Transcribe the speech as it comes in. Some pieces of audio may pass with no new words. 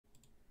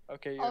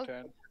Okay, your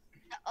turn.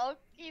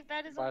 Okay,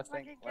 that is a Last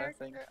thing, fucking last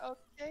thing. character.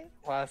 Okay.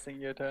 Last thing,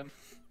 your turn.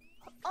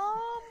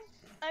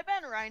 I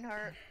ban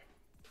Reinhardt.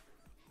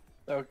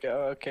 Okay,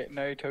 okay,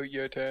 Naruto,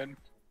 your turn.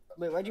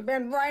 Wait, why'd you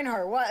ban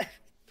Reinhardt? What?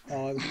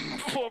 Hog.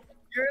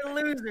 You're a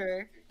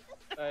loser.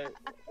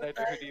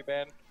 Naruto, who do you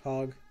ban?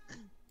 Hog.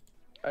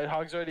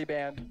 Hog's already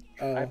banned.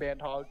 Oh. I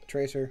banned Hog.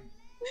 Tracer.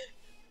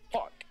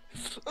 Fuck.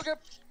 Okay.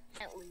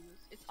 Can't lose.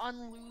 It's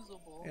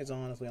unlosable. It's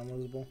honestly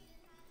unlosable.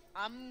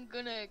 I'm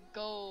gonna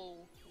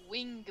go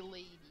Wing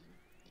Lady.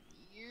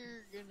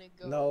 You're gonna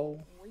go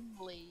No. Wing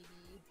Lady.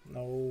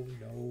 No,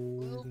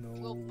 no, no.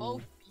 We'll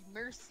both be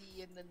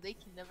Mercy, and then they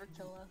can never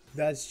kill us.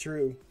 That's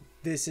true.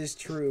 This is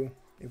true.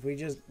 If we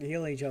just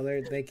heal each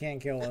other, they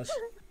can't kill us.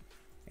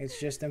 It's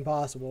just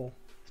impossible.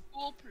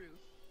 Foolproof.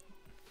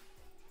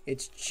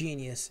 It's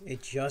genius.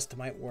 It just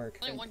might work.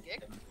 Only 1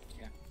 gig.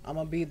 I'm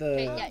gonna be the.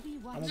 Hey, yeah.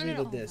 I'm gonna be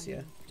the this,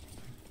 yeah.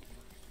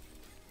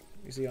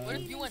 You see on. What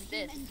if you want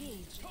this?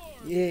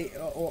 Yeah,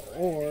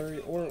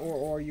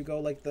 or you go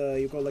like the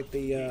you go like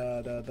the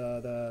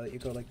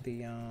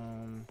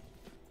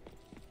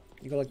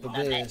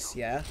this,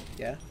 yeah,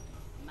 yeah.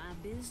 My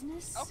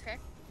business. Okay.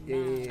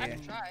 Yeah. I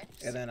can try.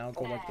 And then I'll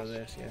go like the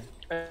this, yeah.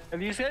 Are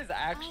these guys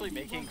actually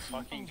making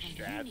fucking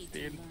strats,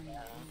 dude?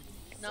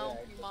 No,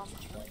 your mom.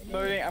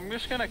 Loading, I'm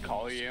just gonna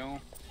call you.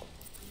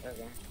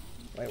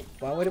 Wait,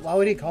 why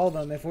would he call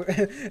them if we're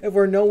if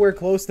we're nowhere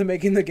close to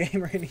making the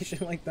game or any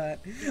shit like that?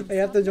 They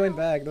have to join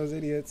back, those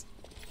idiots.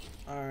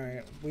 All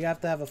right, we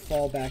have to have a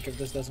fallback if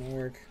this doesn't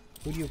work.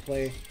 Who do you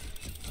play? You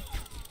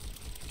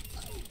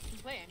can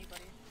play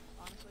anybody,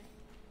 honestly.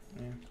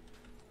 Yeah.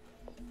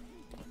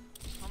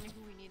 Tell me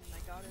who we need and I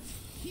got it.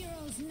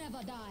 Heroes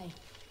never die.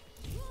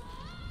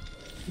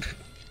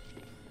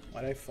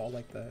 Why'd I fall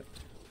like that?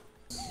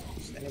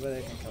 Just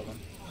anybody that can kill them.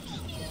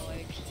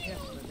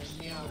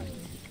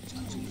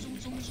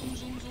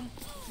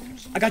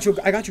 I got you,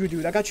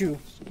 dude. I got you.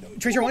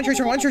 Tracer one. Go.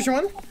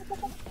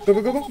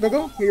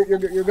 You're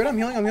good. I'm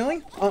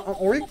healing.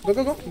 Ori,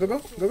 go.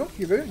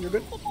 You're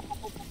good.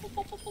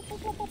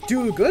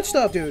 Dude, good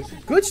stuff, dude.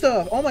 Good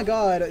stuff. Oh my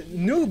god.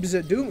 Noobs,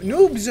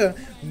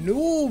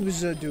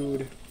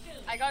 dude.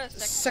 I got a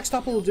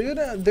Sextuple, dude.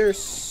 They're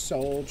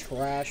so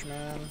trash,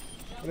 man.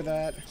 Look at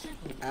that.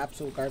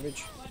 Absolute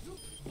garbage.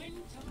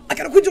 I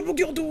got a quintuple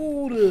kill,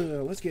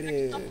 dude. Let's get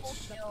it.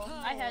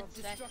 I had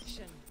sex.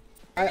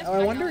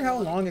 I wonder how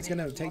long it's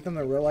gonna take them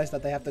to realize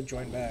that they have to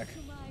join back.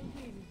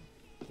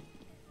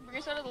 Bring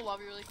us out of the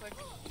lobby really quick.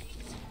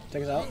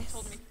 Check us out. He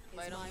told me to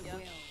invite on, yeah.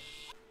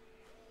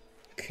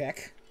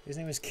 Keck. His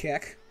name is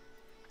Keck.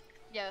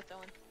 Yeah, that's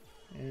Owin.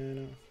 Yeah, I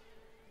know.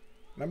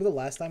 Remember the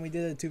last time we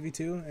did a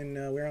 2v2 and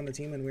we were on the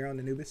team and we were on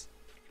Anubis?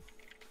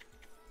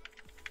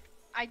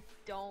 I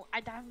don't.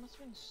 That must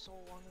have been so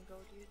long ago,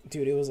 dude.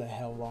 Dude, it was a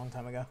hell long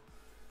time ago.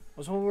 It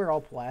was when we were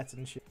all plats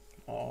and shit.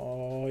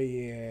 Oh,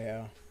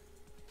 yeah.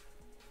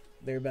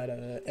 They're about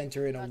to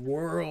enter in a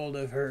world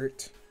of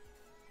hurt.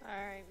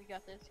 Alright, we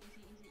got this.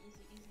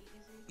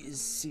 Easy.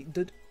 Easy,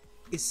 dude.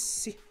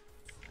 Easy.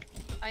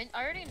 I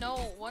already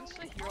know once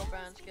the hero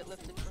bans get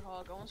lifted for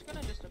Hog, Owen's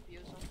gonna just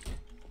abuse them.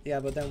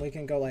 Yeah, but then we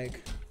can go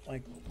like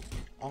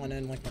on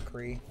in like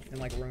McCree and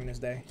like ruin his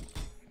day.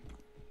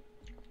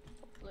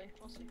 Hopefully,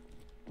 we'll see.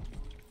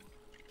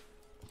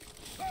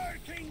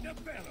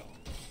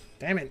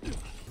 Damn it.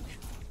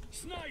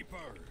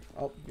 Sniper.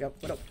 Oh, yep,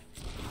 what up?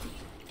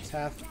 It's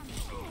half.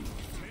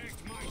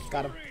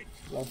 Got him.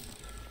 Well.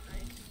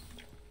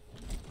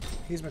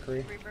 He's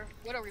McCree. Reaper.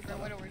 Widow Reaper.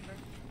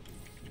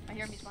 I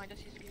hear him, he's behind us,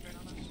 he's Reaper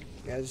on us.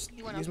 Yeah, just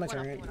use my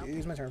turn.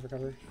 Use my turn for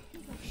cover.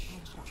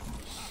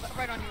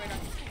 Right on you.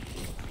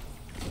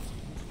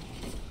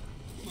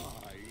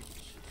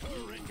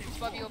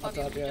 Above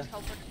you, yeah. just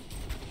help her.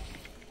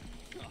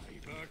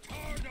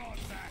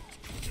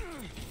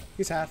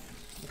 He's half.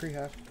 McCree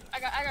half. I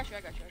got you.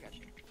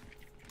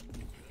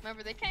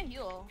 Remember, they can't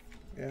heal.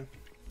 Yeah.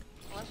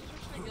 Unless it's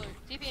just a healer.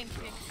 TPing.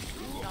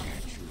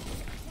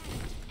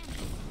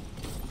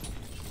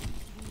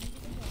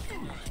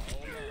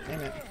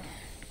 Damn it.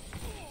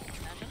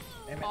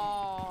 Damn it.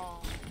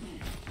 Oh.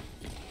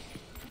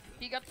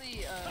 He got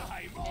the,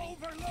 I'm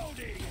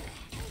overloading.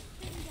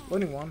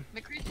 Loading one.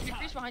 McCree's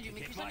behind you.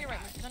 McCree's on your right.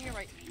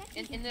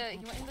 He went in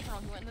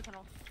the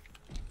tunnel.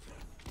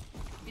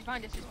 He's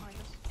behind us.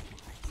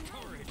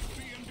 Turret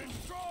being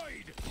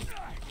destroyed.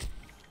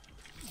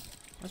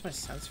 Why does my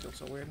sense feel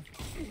so weird?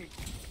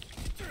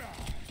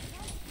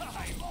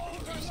 I'm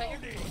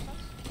overloading.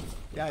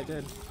 Yeah, I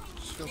did.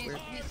 Just feels weird.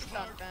 He's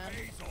stuck, man.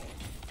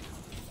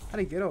 How'd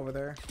he get over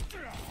there?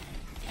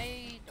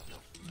 I don't know.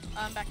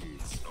 I'm back.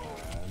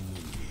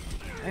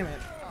 Damn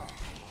it. Oh.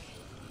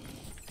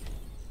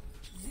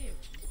 0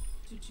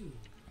 to 2.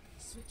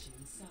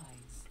 Switching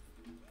sides.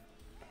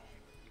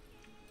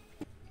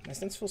 My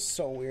sense feels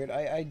so weird.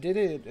 I did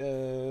it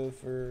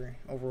for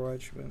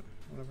Overwatch, but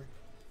whatever.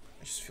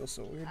 It just feels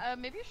so weird.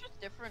 Maybe it's just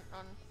different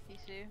on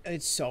PC.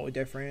 It's so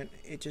different.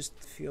 It just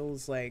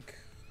feels like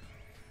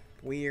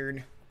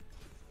weird.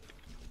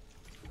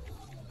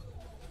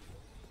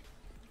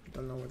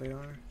 Don't know where they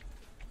are.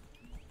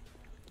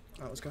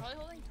 Oh, let's go. Probably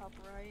holding top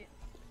right.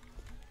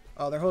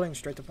 Oh, they're holding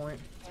straight to point.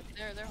 But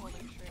they're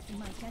holding straight.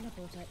 My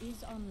teleporter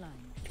is online.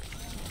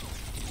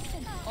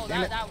 Oh,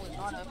 Damn it. that was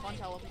not a fun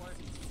teleport.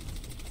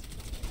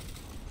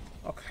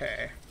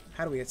 Okay.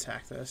 How do we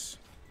attack this?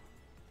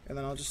 And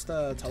then I'll just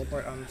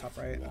teleport on the top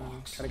right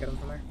and try to get him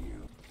from there.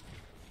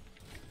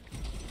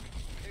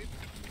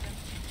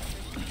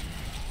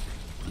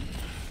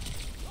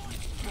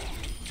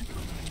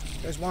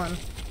 There's one.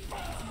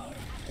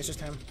 It's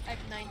just him. I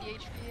have 90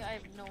 HP. I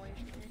have no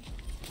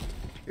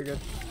HP. You're good.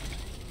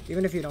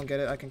 Even if you don't get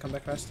it, I can come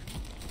back fast.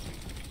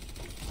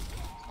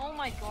 Oh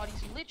my god,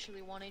 he's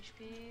literally 1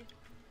 HP.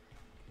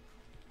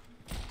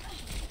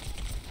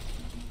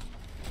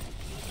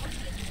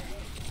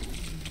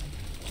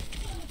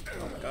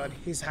 Oh my god,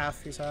 he's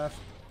half. Ash,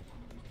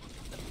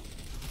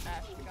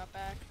 we got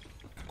back.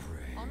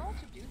 I don't know what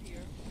to do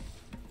here.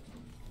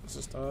 This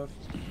is tough.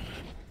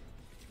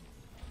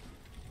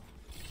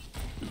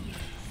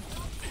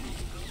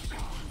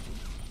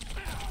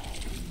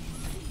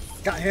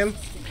 Got him.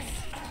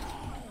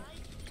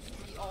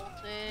 He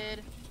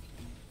ulted.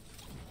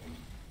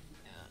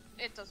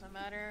 Yeah, it doesn't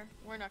matter.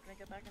 We're not gonna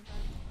get back in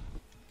time.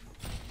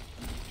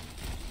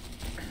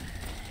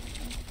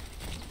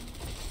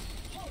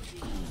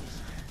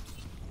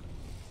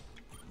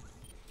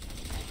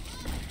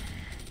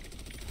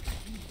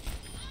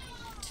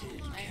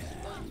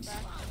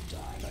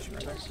 Flashing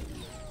right there.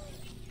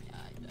 Yeah,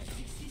 I died.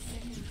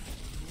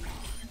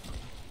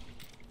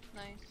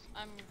 Nice.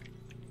 I'm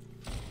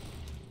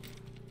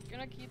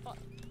gonna keep on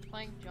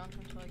playing junk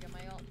until I get my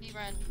ult. He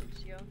ran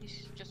Lucio.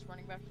 He's just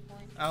running back to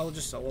point. I'll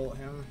just solo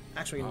him.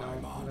 Actually, no.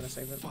 I'm gonna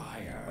save it.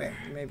 Wait,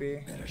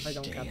 maybe. If I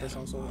don't cap this,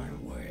 I'll solo him.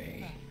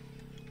 Yeah,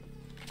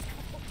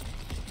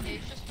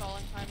 he's just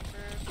stalling time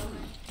for building.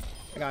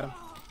 I got him.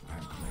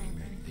 I'm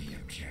claiming the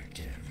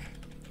objective.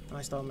 And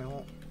I still have my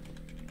ult.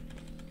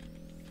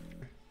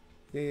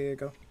 Yeah,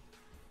 go.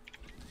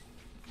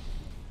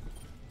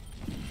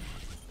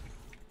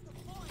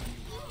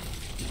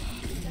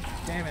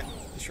 Damn it.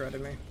 He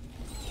shredded me.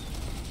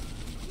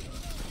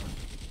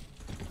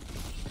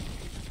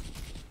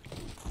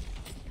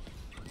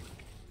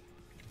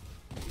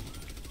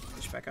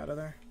 Push back out of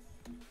there.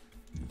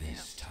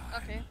 This time,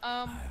 Okay,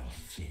 I'll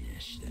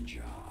finish the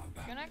job.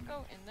 I'm gonna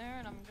go in there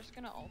and I'm just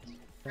gonna ult.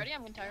 Ready?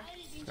 I'm entire.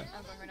 I'm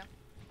going right now.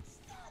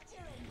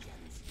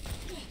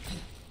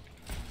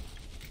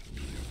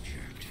 The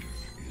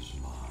objective is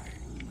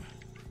mine.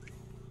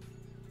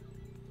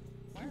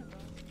 Where are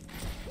those?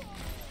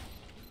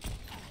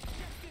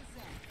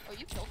 Oh,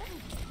 you killed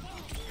him?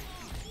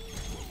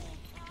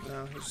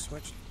 No, he just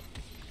switched.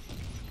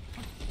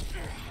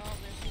 Oh,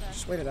 there's that.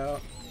 Just wait it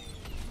out.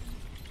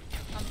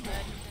 I'm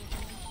dead.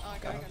 Oh, I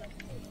got him.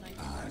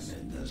 Nice. I'm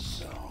in the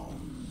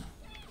zone.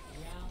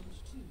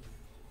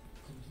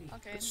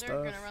 Okay, Good they're stuff.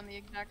 gonna run the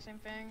exact same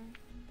thing.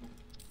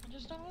 I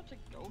just don't know what to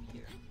go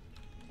here.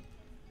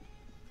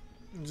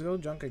 Let's go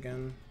junk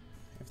again.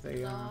 If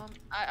they,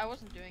 I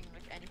wasn't doing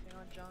like anything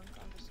on junk.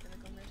 I'm just gonna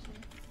go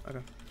mercy.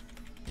 Okay.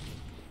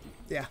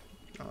 Yeah.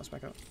 No, let's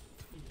back up.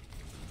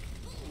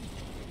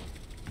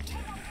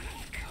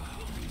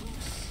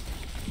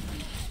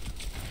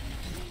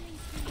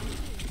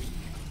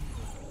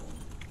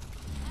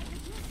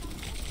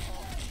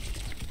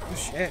 Oh,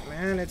 shit,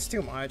 man. It's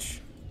too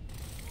much.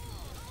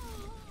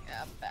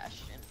 Yeah,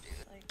 Bastion, dude.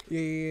 Like, Yeah,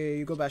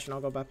 you go Bastion,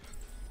 I'll go back.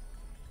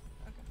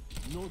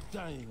 No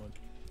dying on.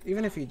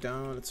 Even if you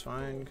don't, it's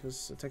fine,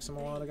 because it takes them a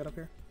while to get up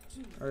here.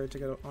 Or to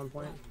get on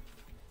point.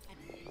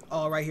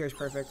 Oh, right here is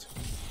perfect.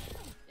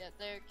 yeah,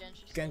 they're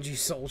Genji. Genji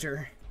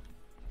soldier.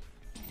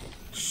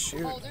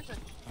 Shoot. Oh, there's a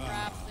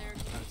trap there.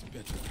 That's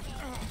better.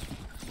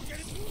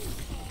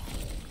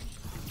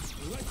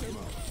 Let them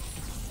up.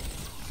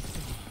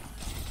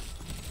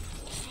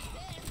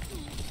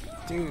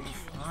 Dude,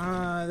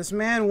 this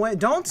man went.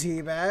 Don't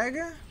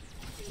teabag.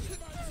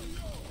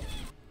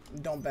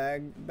 Don't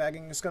bag.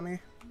 Bagging is scummy.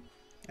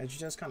 It's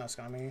just kind of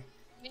scummy.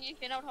 Can you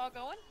hit out Hog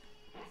Owen?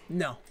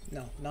 No,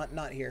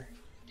 not here.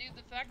 Dude,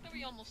 the fact that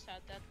we almost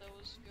had that though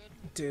was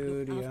good.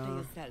 Dude, Look yeah. after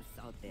yourselves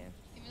out there.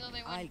 Even though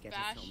they I'll went get us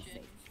home Bastion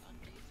safe. on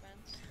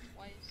defense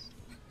twice.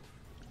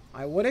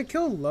 I would have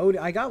killed load.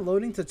 I got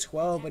loading to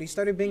 12, but he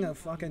started being a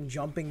fucking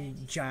jumping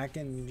jack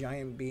and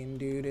giant beam,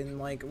 dude, and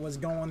like was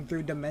going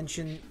through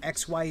dimension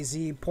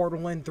XYZ,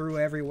 portaling through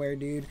everywhere,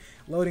 dude.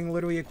 Loading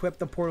literally equipped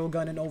the portal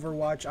gun in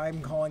Overwatch.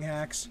 I'm calling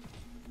hacks.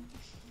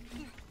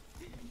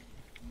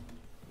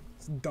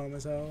 It's dumb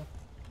as hell.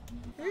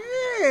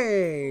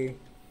 Hey,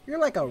 you're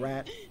like a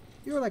rat.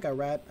 You're like a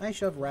rat. I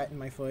shove rat in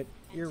my foot.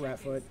 You're rat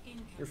foot.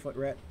 You're foot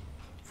rat.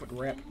 Foot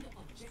rat.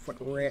 Foot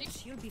rat.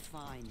 She'll be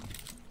fine.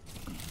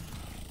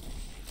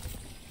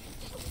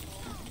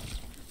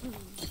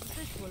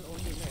 This will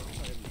only hurt for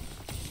a minute.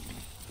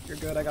 You're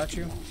good. I got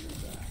you.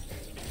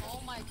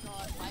 Oh my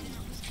god, why did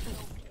this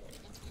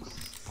kill?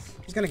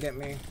 He's gonna get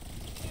me.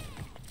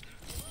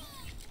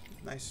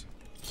 Nice.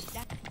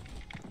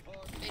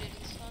 Baited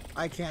his stun.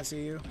 I can't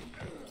see you.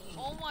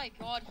 Oh my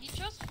god, he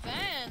just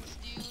bans,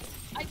 dude.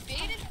 I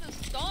baited the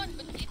stun,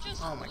 but he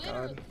just Oh my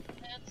literally God.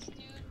 bans, dude.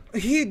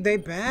 They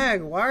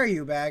bag. Why are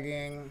you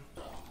bagging?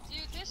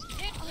 Dude, this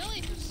kid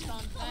really just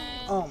stunned,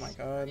 man. Oh my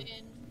god.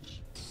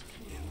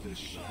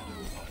 Binge.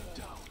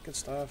 Good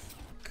stuff.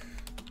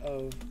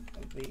 Of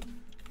the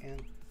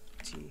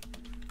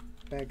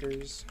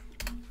anti-baggers.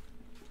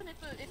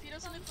 If he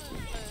doesn't hit the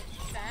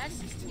bag,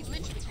 he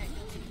literally can't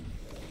kill you.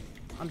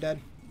 I'm dead.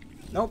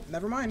 Nope,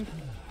 never mind.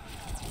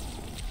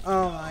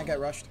 Oh, I got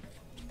rushed.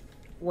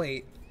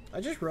 Wait,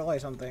 I just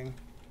realized something.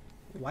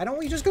 Why don't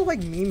we just go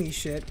like Mimi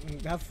shit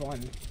and have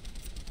fun?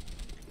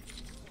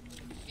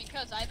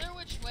 Because either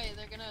which way,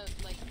 they're gonna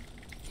like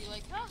be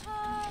like,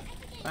 haha.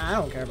 I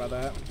don't care about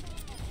that.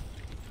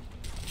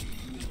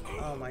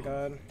 Oh my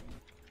god.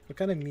 What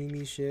kind of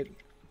Mimi shit?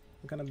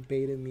 What kind of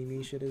beta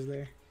Mimi shit is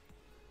there?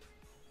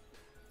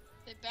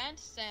 They banned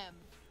Sam.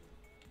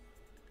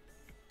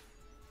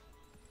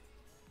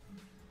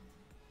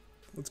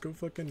 Let's go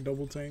fucking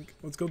double tank.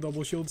 Let's go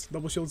double shields,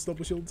 double shields,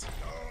 double shields.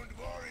 Don't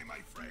worry, my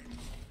friend.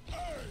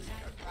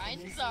 Ryan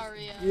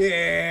Zarya.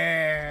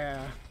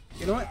 Yeah.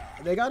 You know what?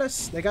 They got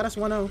us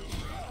 1-0.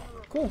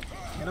 Cool.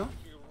 You know?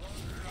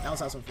 Now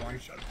let's have some fun.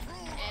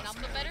 And I'm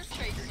the better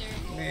tracer.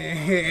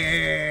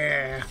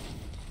 Yeah.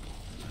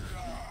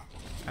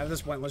 At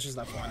this point, let's just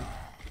have fun.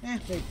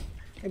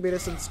 Maybe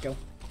there's some skill.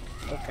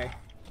 Okay.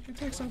 You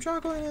take some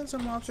chocolate and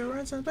some lobster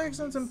and some eggs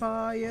and some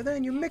pie, yeah,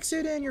 then you mix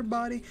it in your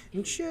body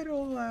and shit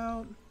all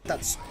out.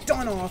 That's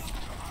done off.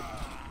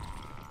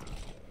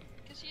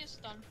 Cause he is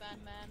stun fan,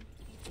 man.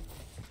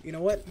 You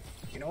know what?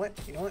 You know what?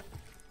 You know what?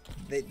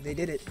 They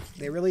did it.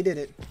 They really did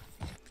it.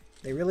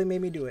 They really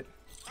made me do it.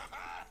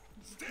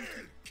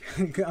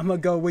 I'm gonna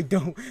go. Wait,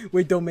 don't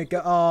make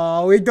it.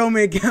 Oh, wait, don't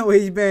make it.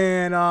 Wait,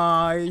 man.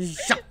 Oh,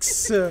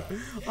 shucks. I'm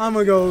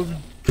gonna go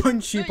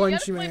punchy, No,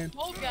 punchy, you gotta man.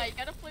 play bow guy. You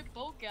gotta play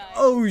bow guy.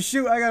 Oh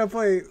shoot! I gotta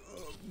play.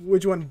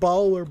 Which one,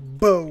 ball or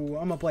bow?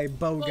 I'm gonna play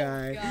bow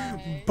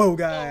guy. Bow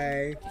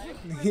guy.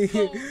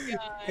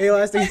 Hey,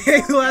 lasting.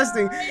 Hey,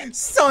 lasting.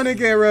 Sonic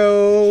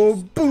arrow.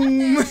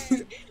 Boom.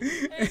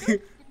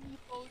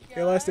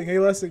 Hey, lasting. Hey,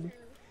 lasting.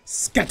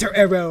 Scatter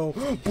arrow.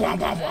 Blah,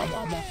 blah, blah,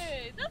 blah, blah.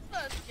 Hey, that's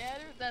not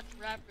scatter. That's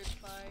rapid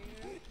fire.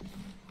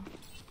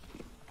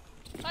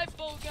 Hi,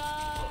 bow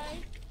guy.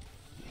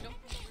 Don't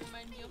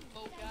remind me of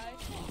bow guy.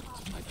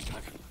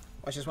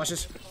 Watch this, watch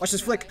this, watch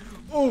this flick.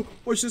 Oh,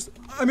 watch this.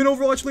 I'm in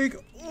Overwatch League.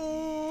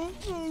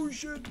 Oh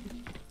shit.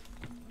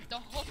 The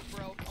hook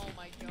broke. Oh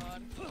my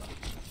god.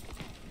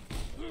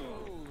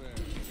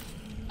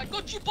 I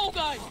got you, bow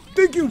guy.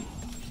 Thank you.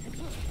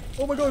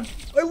 Oh my god.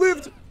 I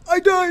lived. I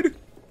died.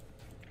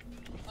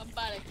 I'm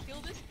about to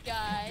kill this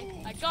guy.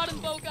 I got him,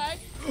 bow guy.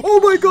 Oh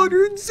my god,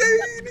 you're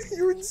insane.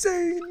 You're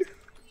insane.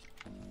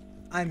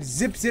 I'm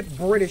zip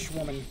British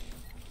woman.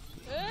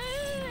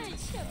 Hey, you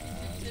got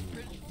the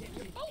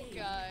different bow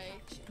guy.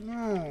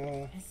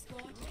 No.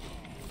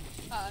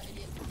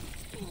 Idiot.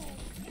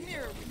 Come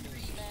here,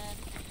 tree man.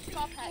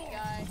 Top hat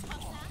guy.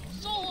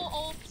 Solo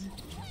ult.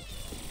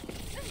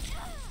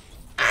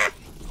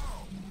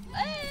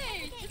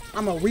 Hey!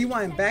 I'm gonna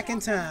rewind back in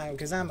time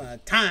because I'm a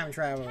time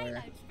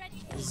traveler.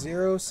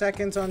 0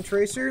 seconds on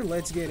Tracer.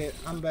 Let's get it.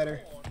 I'm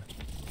better.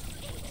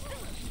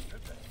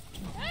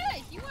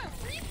 Hey, he went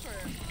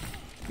Reaper.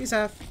 He's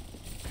half.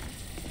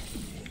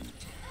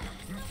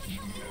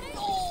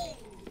 Oh,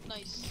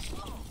 nice.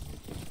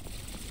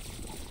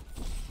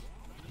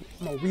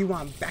 I'm gonna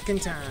rewind back in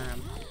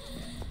time.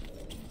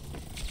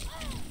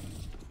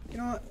 You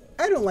know what?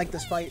 I don't like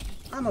this fight.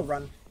 I'm gonna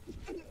run.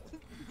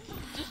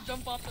 Just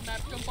jump off the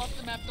map,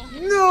 don't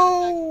get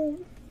No!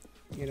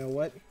 You know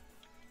what?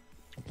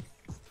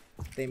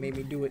 They made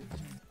me do it.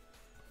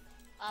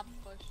 I'm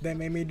pushed. They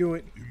made me do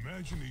it.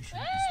 Imagination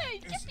Hey,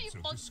 is the get me,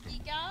 essence of this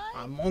monkey guy.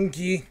 I'm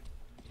monkey.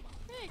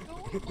 Hey, go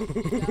on, monkey guy.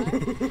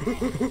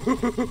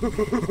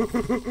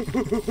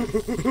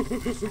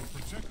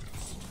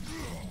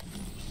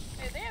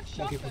 Hey, they have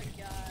shotgun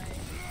guy.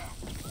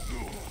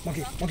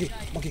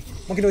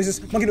 Monkey noises.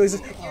 You're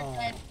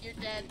dead, you're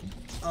dead.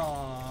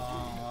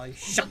 Aw,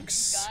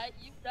 shucks. Guy,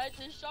 you died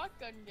to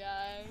shotgun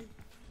guy.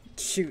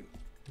 Shoot.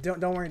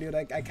 Don't worry, dude.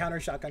 I counter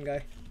shotgun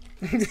guy.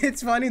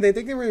 It's funny. They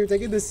think they were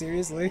taking this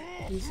seriously.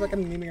 He's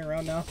fucking memeing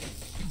around now.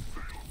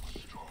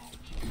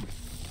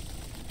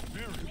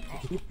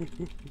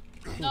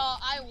 No,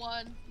 I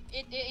won.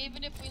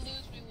 Even if we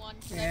lose, we won.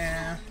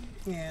 Yeah,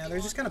 they're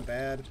just kind of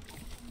bad.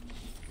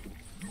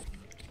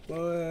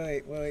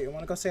 Wait, you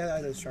wanna go say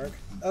hi to the shark?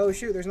 Oh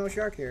shoot, there's no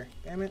shark here.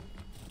 Damn it.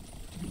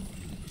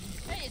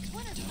 Hey, it's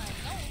winter time.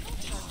 No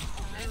shark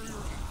time.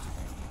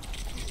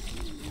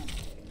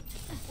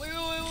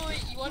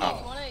 Wait. You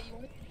wanna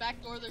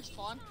backdoor their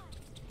spawn?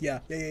 Yeah.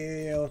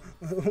 You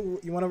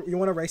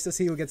wanna race to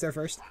see who gets there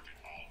first?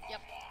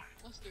 Yep.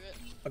 Let's do it.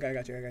 Okay, I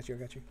got you.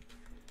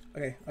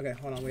 Okay,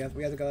 hold on. We have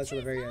to go to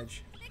the very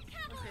edge.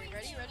 Okay,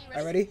 ready?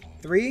 Alright, ready?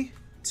 3,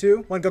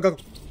 2, 1, go. Go.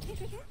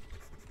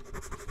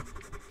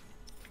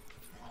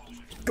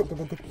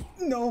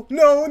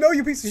 No,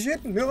 you piece of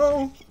shit.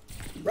 No.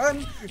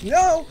 Run.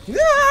 No.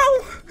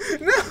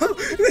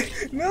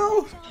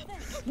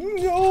 No!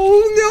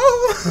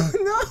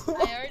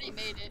 I already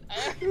made it. I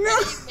already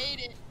No. made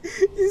it.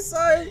 You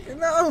suck!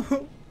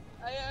 No!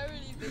 I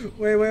already made it.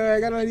 Wait, I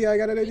got an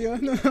idea.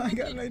 No, I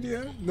got an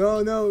idea. No,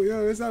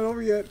 it's not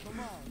over yet.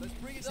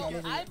 No,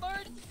 I'm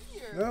already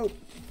here. No,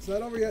 it's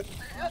not over yet.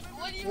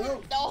 What do you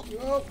No, No.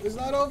 no, it's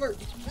not over.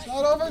 It's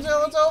not over,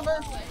 Jill, it's over.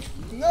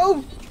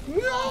 No!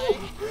 No!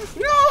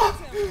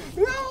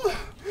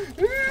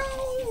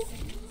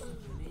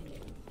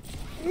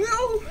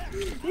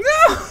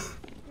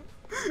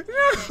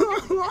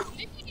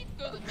 Maybe you need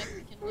to go to the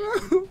Mexican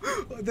one.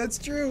 No! That's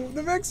true.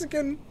 The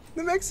Mexicans.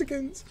 The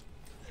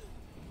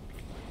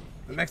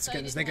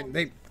Mexicans,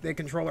 they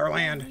control our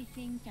land.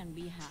 Everything can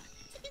be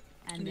hacked.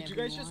 And Did you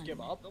guys just give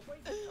everyone. up?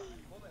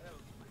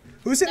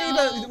 Who said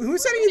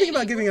anything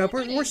about giving up?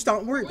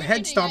 We're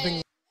head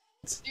stomping.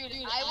 Dude,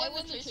 I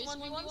won the Trace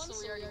 1v1, so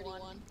we already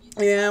won.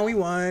 Yeah, we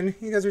won.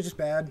 You guys are just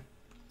bad.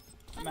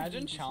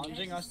 Imagine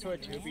challenging us to a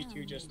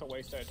 2v2 just to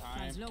waste our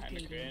time.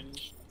 Kinda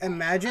cringe.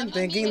 Imagine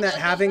thinking that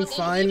having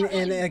fun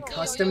in a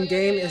custom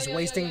game is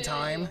wasting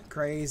time.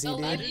 Crazy, The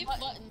dude. leave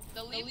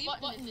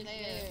button is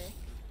there.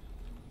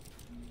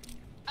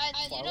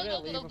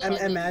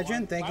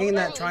 Imagine thinking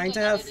that trying to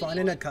have fun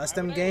in a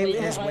custom game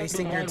is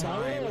wasting your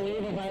time.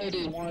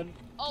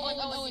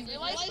 Owen,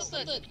 realize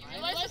that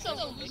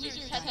the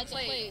losers had to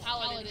play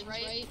Paladins,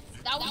 right?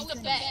 That was the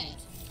bet.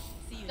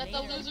 That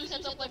the losers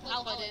had to play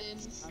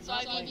Paladins. So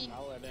I mean,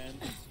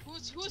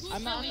 who's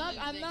I'm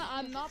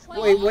not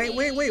playing.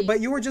 Wait, but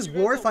you were just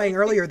glorifying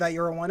earlier that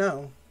you're a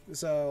 1-0.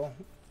 So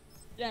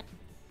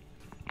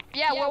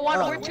yeah, we're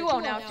Oh.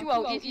 2-0 now.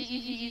 2-0.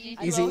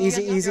 Easy.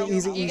 Easy.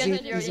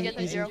 You get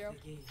the 0.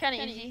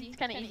 Kinda easy.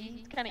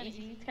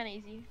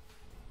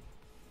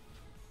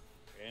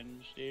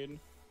 Cringe, dude.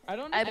 I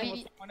don't I know mean-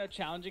 what's the point of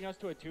challenging us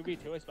to a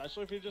 2v2,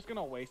 especially if you're just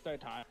gonna waste our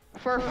time.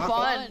 For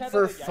fun.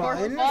 for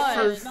fun.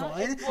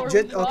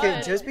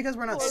 Just because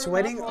we're not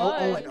sweating.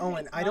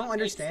 Owen, I don't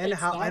understand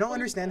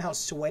how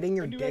sweating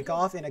your dick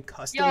off in a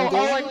custom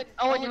game.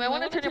 Owen, you might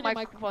want to turn your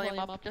microphone volume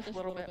up just a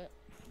little bit.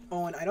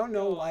 Owen, I don't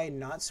know why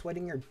not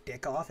sweating your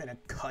dick off in a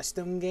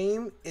custom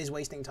game is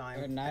wasting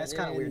time. That's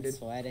kind of weird, dude.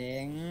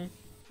 Sweating.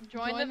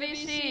 Join the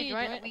VC.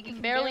 We can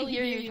barely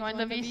hear you. Join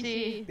the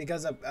VC.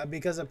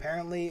 Because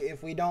apparently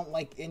if we don't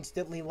like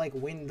instantly like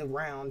win the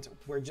round,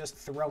 we're just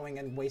throwing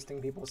and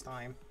wasting people's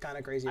time. Kind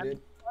of crazy,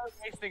 dude.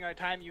 Wasting our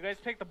time. You guys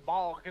picked the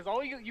ball because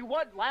all you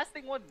won. Last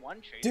thing won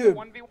one chase. Dude,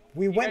 1v1.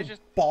 we You went guys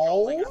just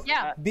ball trolling us.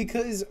 Yeah.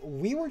 because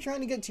we were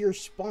trying to get to your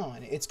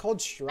spawn. It's called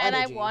strategy.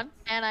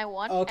 And I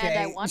won.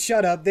 Okay,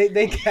 shut up.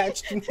 They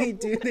catched me,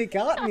 dude. They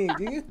got me,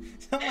 dude.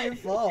 It's not my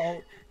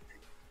fault.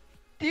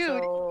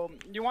 Dude. So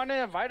you want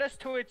to invite us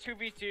to a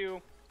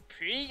 2v2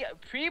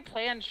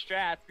 pre-planned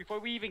strats before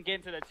we even get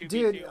into the 2v2.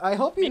 Dude, I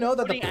hope you know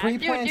that the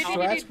pre-planned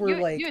strats were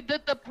like. Dude,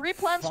 the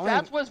pre-planned fun.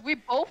 strats was we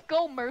both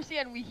go Mercy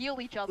and we heal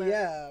each other.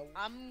 Yeah.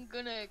 I'm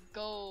gonna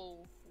go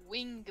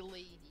Wing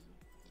Lady.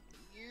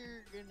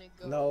 You're gonna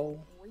go No.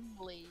 Wing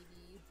Lady.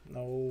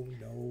 No.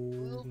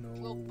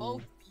 We'll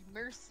both be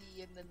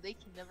Mercy and then they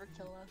can never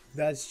kill us.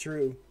 That's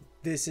true.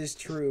 This is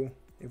true.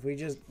 If we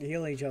just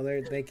heal each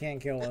other, they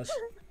can't kill us.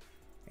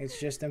 It's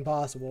just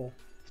impossible.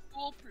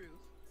 Foolproof.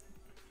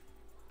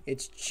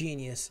 It's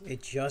genius.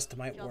 It just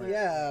might work.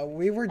 Yeah,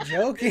 we were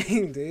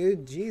joking,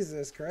 dude.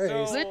 Jesus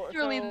Christ.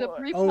 Literally, the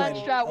pre-planned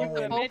strat was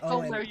Owen, both go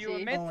Owen, Mercy. You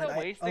admit to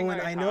wasting Owen,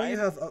 our I know you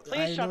time? have.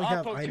 Please shut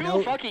up for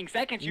 2 fucking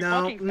seconds, you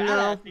No, fucking fat no,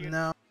 ass, dude.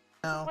 no,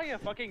 That's why your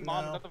fucking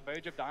mom's no, at the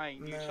verge of dying,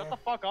 dude. no. Shut the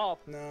fuck up.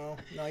 no.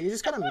 You're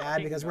just kind of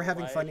mad because we're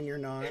having fun and you're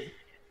not.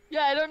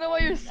 Yeah, I don't know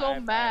why you're so Yeah,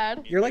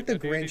 mad. You're like the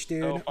Dude, Grinch, it's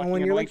dude. so fucking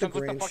Owen, you're like the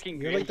annoying. Sounds like the Grinch.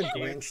 fucking You're like the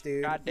Grinch, Grinch,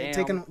 dude.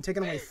 Goddamn.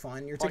 Taking away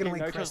fun. You're taking away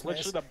Fucking Nurkic Christmas.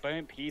 literally the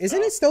burnt pizza.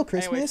 Isn't it still Anyway,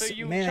 Christmas? so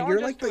you Man, challenge you're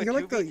us like to a the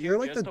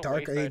 2v2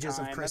 dark just to waste our ages of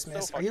time. That's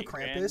Christmas. so Are you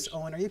fucking Krampus? cringe.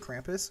 Owen, are you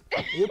Krampus?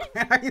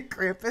 Are you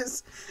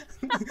Krampus?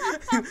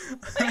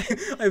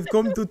 I've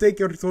come to take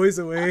your toys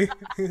away.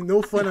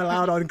 No fun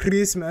allowed on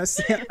Christmas.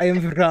 I am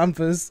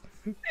Krampus.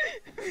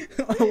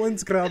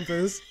 Owen's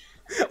Krampus.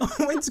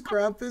 Owen's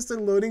Krampus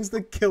and Loading's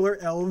the killer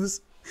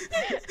elves.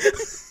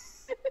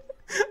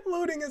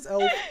 Loading as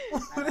elf.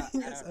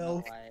 Loading as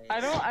elf. I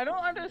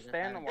don't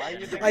understand why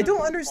you think I don't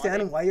this is understand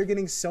funny. why you're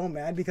getting so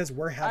mad because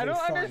we're I having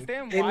don't fun.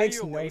 understand It why makes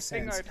you're no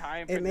wasting sense. our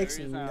time for It makes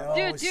no reason. no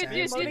Dude,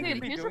 sense. Loading dude,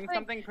 could be here's doing the thing.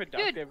 something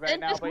productive Dude, right then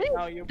now, just but leave.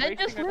 no, you're Then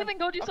wasting just our leave time. and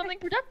go do Okay. something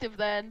productive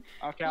then.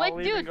 Okay, Like, I'll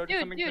leave and dude, go do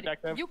something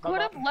productive. you Bye-bye.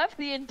 could have left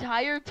the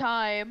entire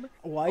time.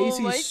 Why Oh is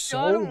he my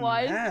so God,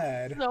 why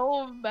mad? is he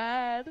so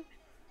mad?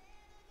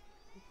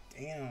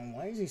 Damn,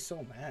 why is he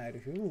so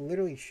mad? Who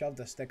literally shoved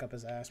a stick up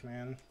his ass,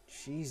 man?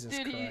 Jesus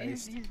Dude,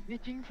 Christ. he's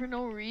bitching for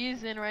no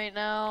reason right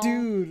now.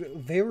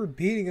 Dude, they were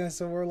beating us,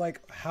 so we're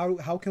like,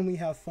 how can we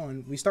have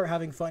fun? We start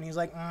having fun. He's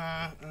like,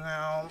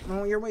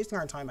 no, you're wasting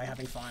our time by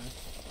having fun.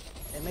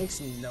 It makes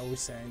no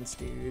sense,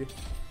 dude.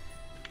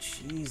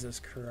 Jesus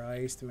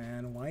Christ,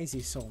 man. Why is he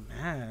so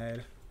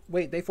mad?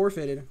 Wait, they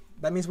forfeited.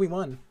 That means we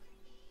won.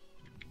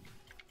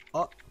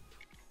 Oh.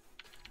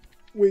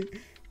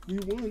 Wait, we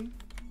won.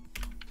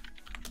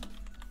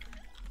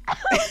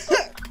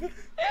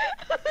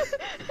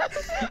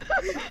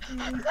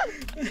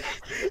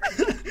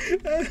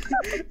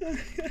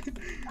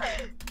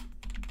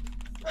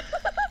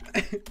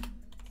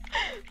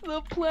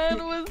 The plan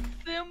was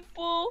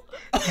simple.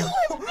 The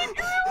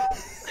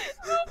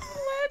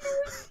plan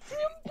was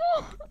simple.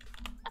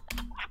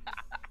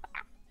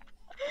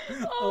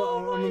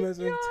 Oh my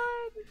god.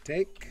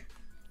 Take.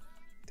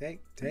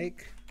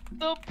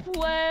 The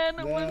plan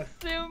was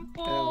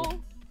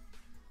simple.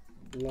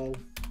 Low.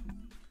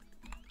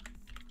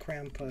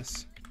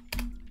 Krampus.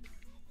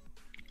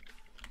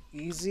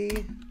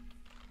 Easy.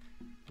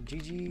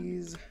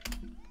 GG's.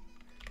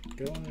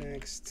 Go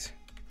next.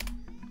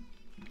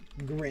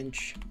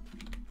 Grinch.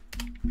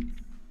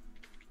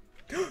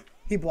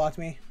 He blocked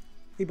me.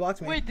 He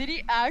blocked me. Wait, did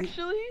he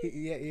actually?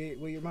 Yeah.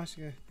 Wait, your mouse.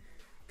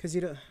 Cause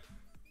you don't.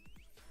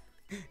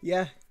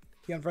 Yeah,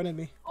 he unfriended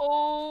me.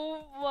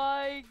 Oh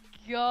my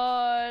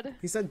god.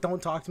 He said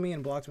don't talk to me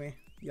and blocked me.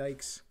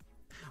 Yikes.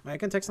 I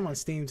can text him on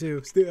Steam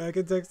too. I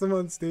can text him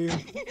on Steam.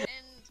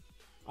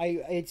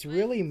 It's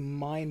really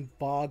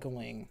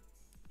mind-boggling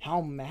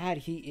how mad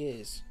he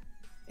is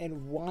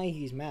and why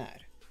he's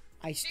mad.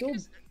 I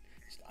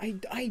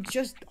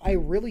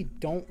really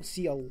don't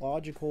see a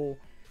logical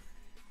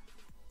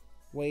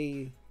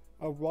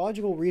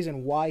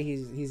reason why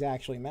he's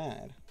actually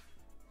mad.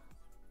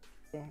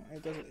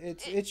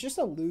 It's just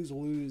a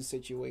lose-lose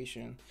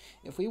situation.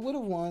 If we would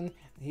have won,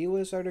 he would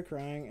have started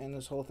crying, and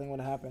this whole thing would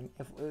have happened.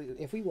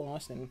 If we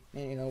lost, and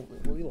you know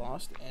we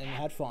lost and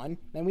had fun,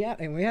 and we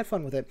had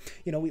fun with it.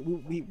 You know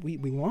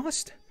we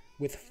lost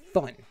with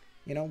fun.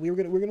 You know we're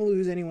gonna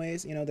lose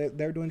anyways. You know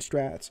they're doing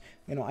strats.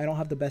 You know I don't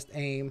have the best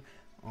aim.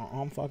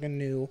 I'm fucking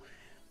new.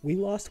 We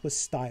lost with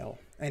style,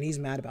 and he's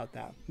mad about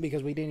that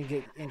because we didn't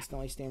get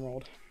instantly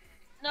steamrolled.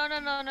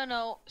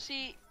 No.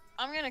 See.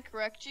 I'm gonna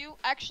correct you.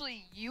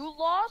 Actually, you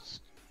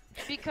lost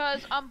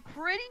because I'm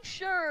pretty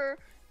sure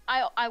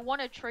I won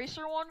a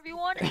Tracer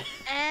 1v1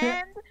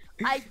 and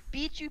I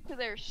beat you to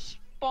their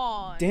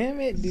spawn. Damn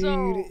it, dude!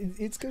 So...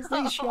 It's because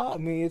they shot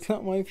me. It's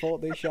not my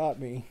fault. They shot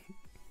me.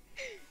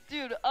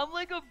 Dude, I'm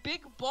like a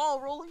big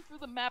ball rolling through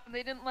the map and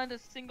they didn't land a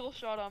single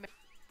shot on me.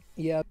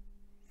 Yep.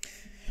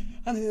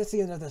 I think that's the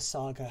end of the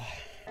saga.